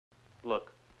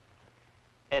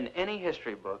In any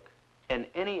history book, in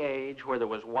any age where there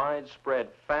was widespread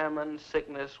famine,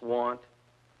 sickness, want,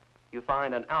 you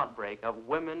find an outbreak of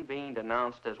women being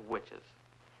denounced as witches.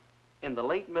 In the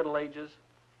late Middle Ages,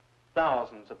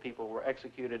 thousands of people were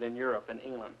executed in Europe and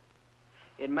England.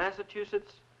 In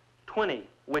Massachusetts, 20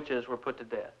 witches were put to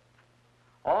death.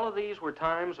 All of these were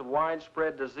times of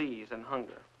widespread disease and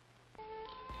hunger.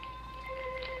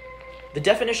 The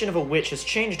definition of a witch has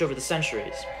changed over the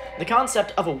centuries. The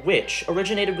concept of a witch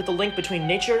originated with the link between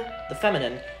nature, the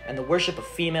feminine, and the worship of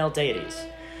female deities.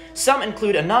 Some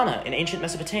include Inanna in ancient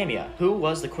Mesopotamia, who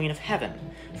was the queen of heaven,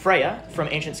 Freya from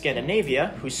ancient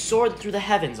Scandinavia, who soared through the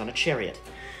heavens on a chariot,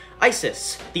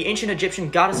 Isis, the ancient Egyptian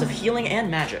goddess of healing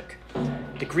and magic,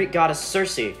 the Greek goddess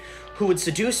Circe, who would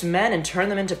seduce men and turn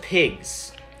them into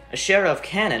pigs, Asherah of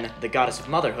Canaan, the goddess of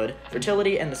motherhood,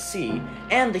 fertility, and the sea,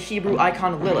 and the Hebrew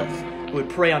icon Lilith, who would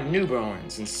prey on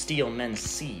newborns and steal men's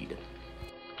seed.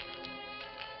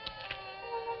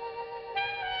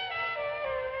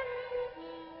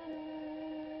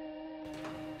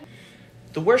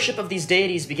 The worship of these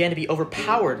deities began to be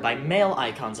overpowered by male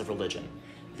icons of religion.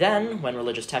 Then, when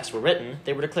religious texts were written,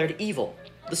 they were declared evil.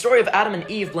 The story of Adam and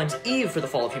Eve blames Eve for the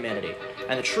fall of humanity,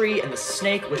 and the tree and the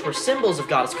snake, which were symbols of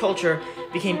goddess culture,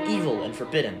 became evil and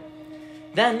forbidden.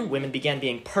 Then, women began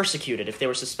being persecuted if they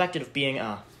were suspected of being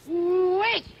a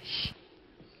witch.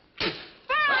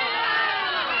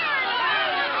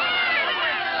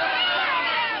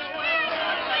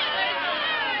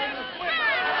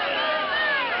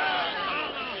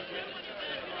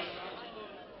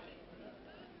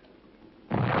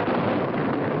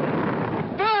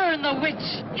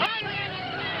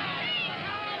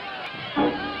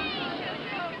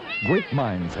 Great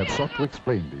minds have sought to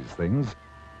explain these things,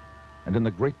 and in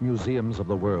the great museums of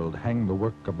the world hang the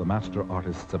work of the master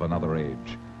artists of another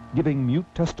age, giving mute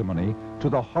testimony to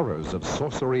the horrors of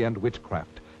sorcery and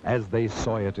witchcraft as they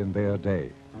saw it in their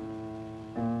day.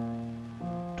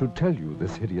 To tell you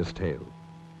this hideous tale,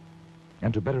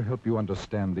 and to better help you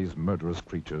understand these murderous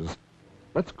creatures,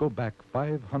 let's go back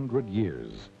 500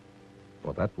 years.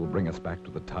 For that will bring us back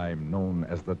to the time known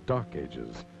as the Dark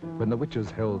Ages, when the witches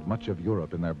held much of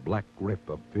Europe in their black grip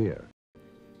of fear.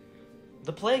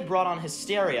 The plague brought on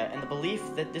hysteria and the belief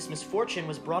that this misfortune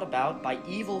was brought about by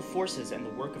evil forces and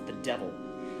the work of the devil.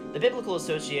 The biblical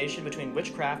association between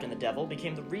witchcraft and the devil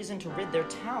became the reason to rid their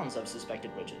towns of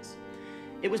suspected witches.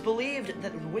 It was believed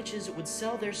that the witches would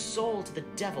sell their soul to the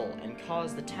devil and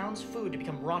cause the town's food to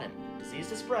become rotten, disease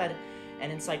to spread,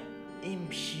 and incite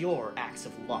impure acts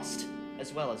of lust,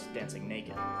 as well as dancing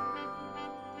naked.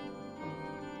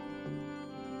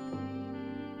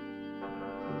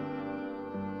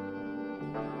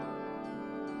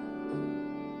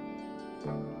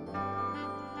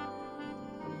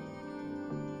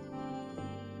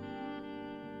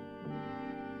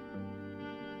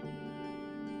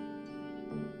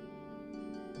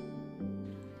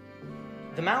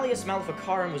 The Malleus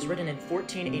Maleficarum was written in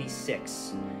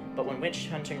 1486, but when witch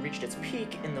hunting reached its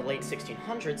peak in the late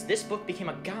 1600s, this book became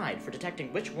a guide for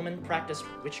detecting which women practiced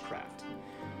witchcraft.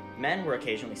 Men were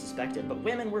occasionally suspected, but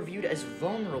women were viewed as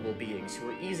vulnerable beings who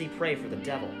were easy prey for the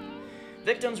devil.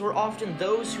 Victims were often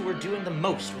those who were doing the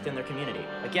most within their community,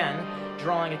 again,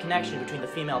 drawing a connection between the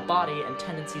female body and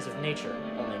tendencies of nature,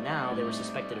 only now they were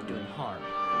suspected of doing harm.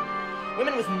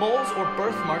 Women with moles or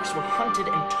birthmarks were hunted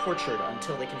and tortured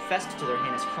until they confessed to their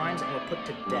heinous crimes and were put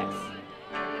to death.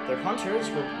 Their hunters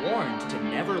were warned to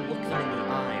never look them in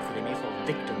the eye, for they may fall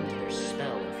victim to their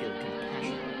spell and feel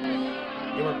compassion.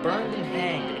 They were burned and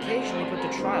hanged, and occasionally put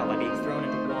to trial by being thrown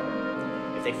into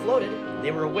water. If they floated,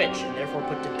 they were a witch and therefore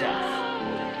put to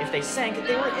death. If they sank,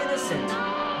 they were innocent,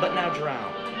 but now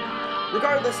drowned.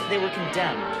 Regardless, they were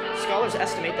condemned. Scholars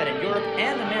estimate that in Europe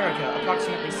and America,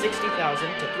 approximately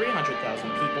 60,000 to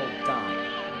 300,000 people died.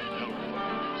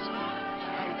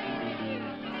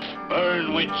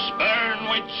 Burn, witch, burn,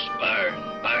 witch, burn,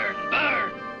 burn,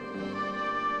 burn!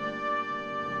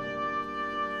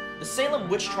 The Salem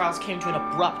witch trials came to an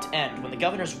abrupt end when the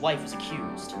governor's wife was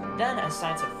accused. Then, as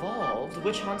science evolved,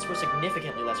 witch hunts were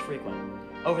significantly less frequent.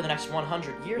 Over the next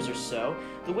 100 years or so,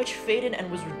 the witch faded and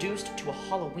was reduced to a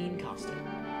Halloween costume.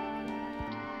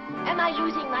 Am I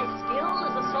using my skill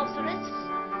as a sorceress?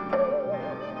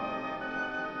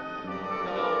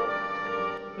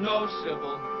 No,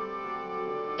 Sybil.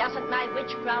 Doesn't my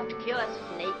witchcraft cure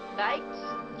snake bites,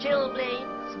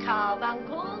 chilblains,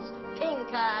 carbuncles, pink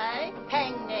eye,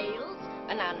 hangnails,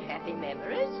 and unhappy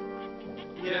memories?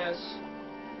 Yes,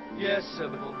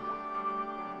 Sybil.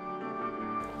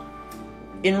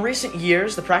 In recent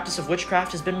years, the practice of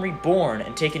witchcraft has been reborn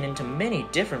and taken into many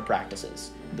different practices.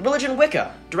 The religion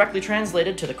Wicca, directly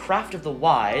translated to the craft of the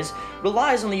wise,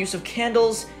 relies on the use of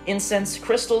candles, incense,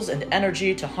 crystals, and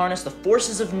energy to harness the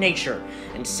forces of nature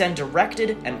and send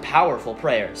directed and powerful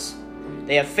prayers.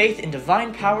 They have faith in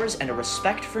divine powers and a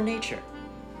respect for nature.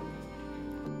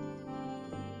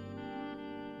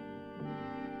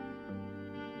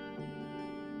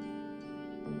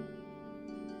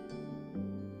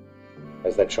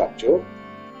 Has that shocked you?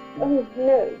 Oh,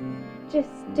 no. Just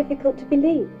difficult to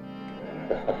believe.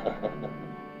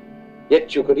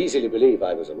 Yet you could easily believe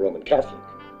I was a Roman Catholic.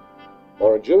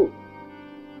 Or a Jew.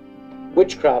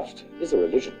 Witchcraft is a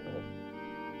religion, you know.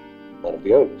 One of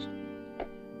the oldest.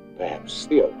 Perhaps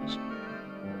the oldest.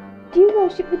 Do you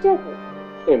worship the devil?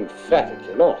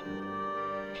 Emphatically not.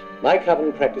 My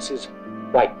coven practices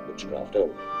white witchcraft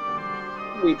only.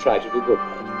 We try to do good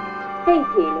by it.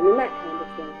 Faith healing and that kind of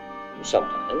thing.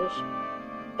 Sometimes.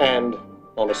 And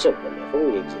on a simpler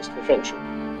level, we exist for friendship.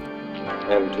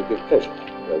 And to give pleasure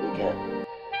where we can.